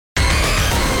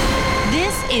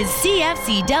is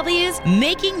CFCW's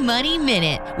Making Money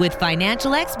Minute with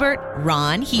financial expert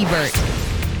Ron Hebert.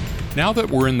 Now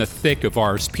that we're in the thick of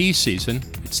RSP season,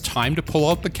 it's time to pull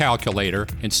out the calculator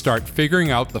and start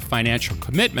figuring out the financial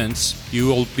commitments you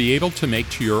will be able to make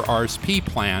to your RSP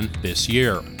plan this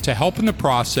year. To help in the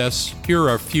process, here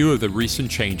are a few of the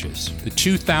recent changes. The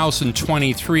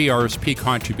 2023 RSP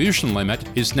contribution limit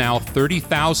is now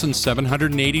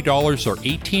 $30,780 or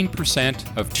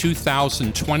 18% of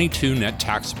 2022 net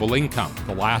taxable income.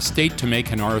 The last date to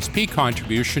make an RSP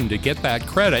contribution to get that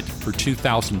credit for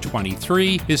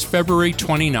 2023 is February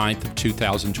 29th of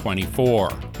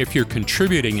 2024. If you're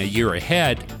contributing a year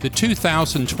ahead, the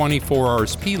 2024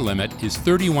 RSP limit is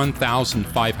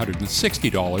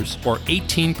 $31,560 or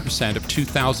 18% of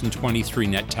 2023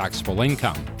 net taxable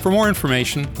income. For more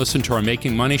information, listen to our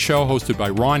Making Money show hosted by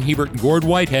Ron Hebert and Gord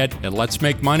Whitehead at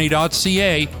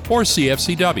letsmakemoney.ca or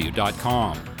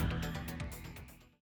cfcw.com.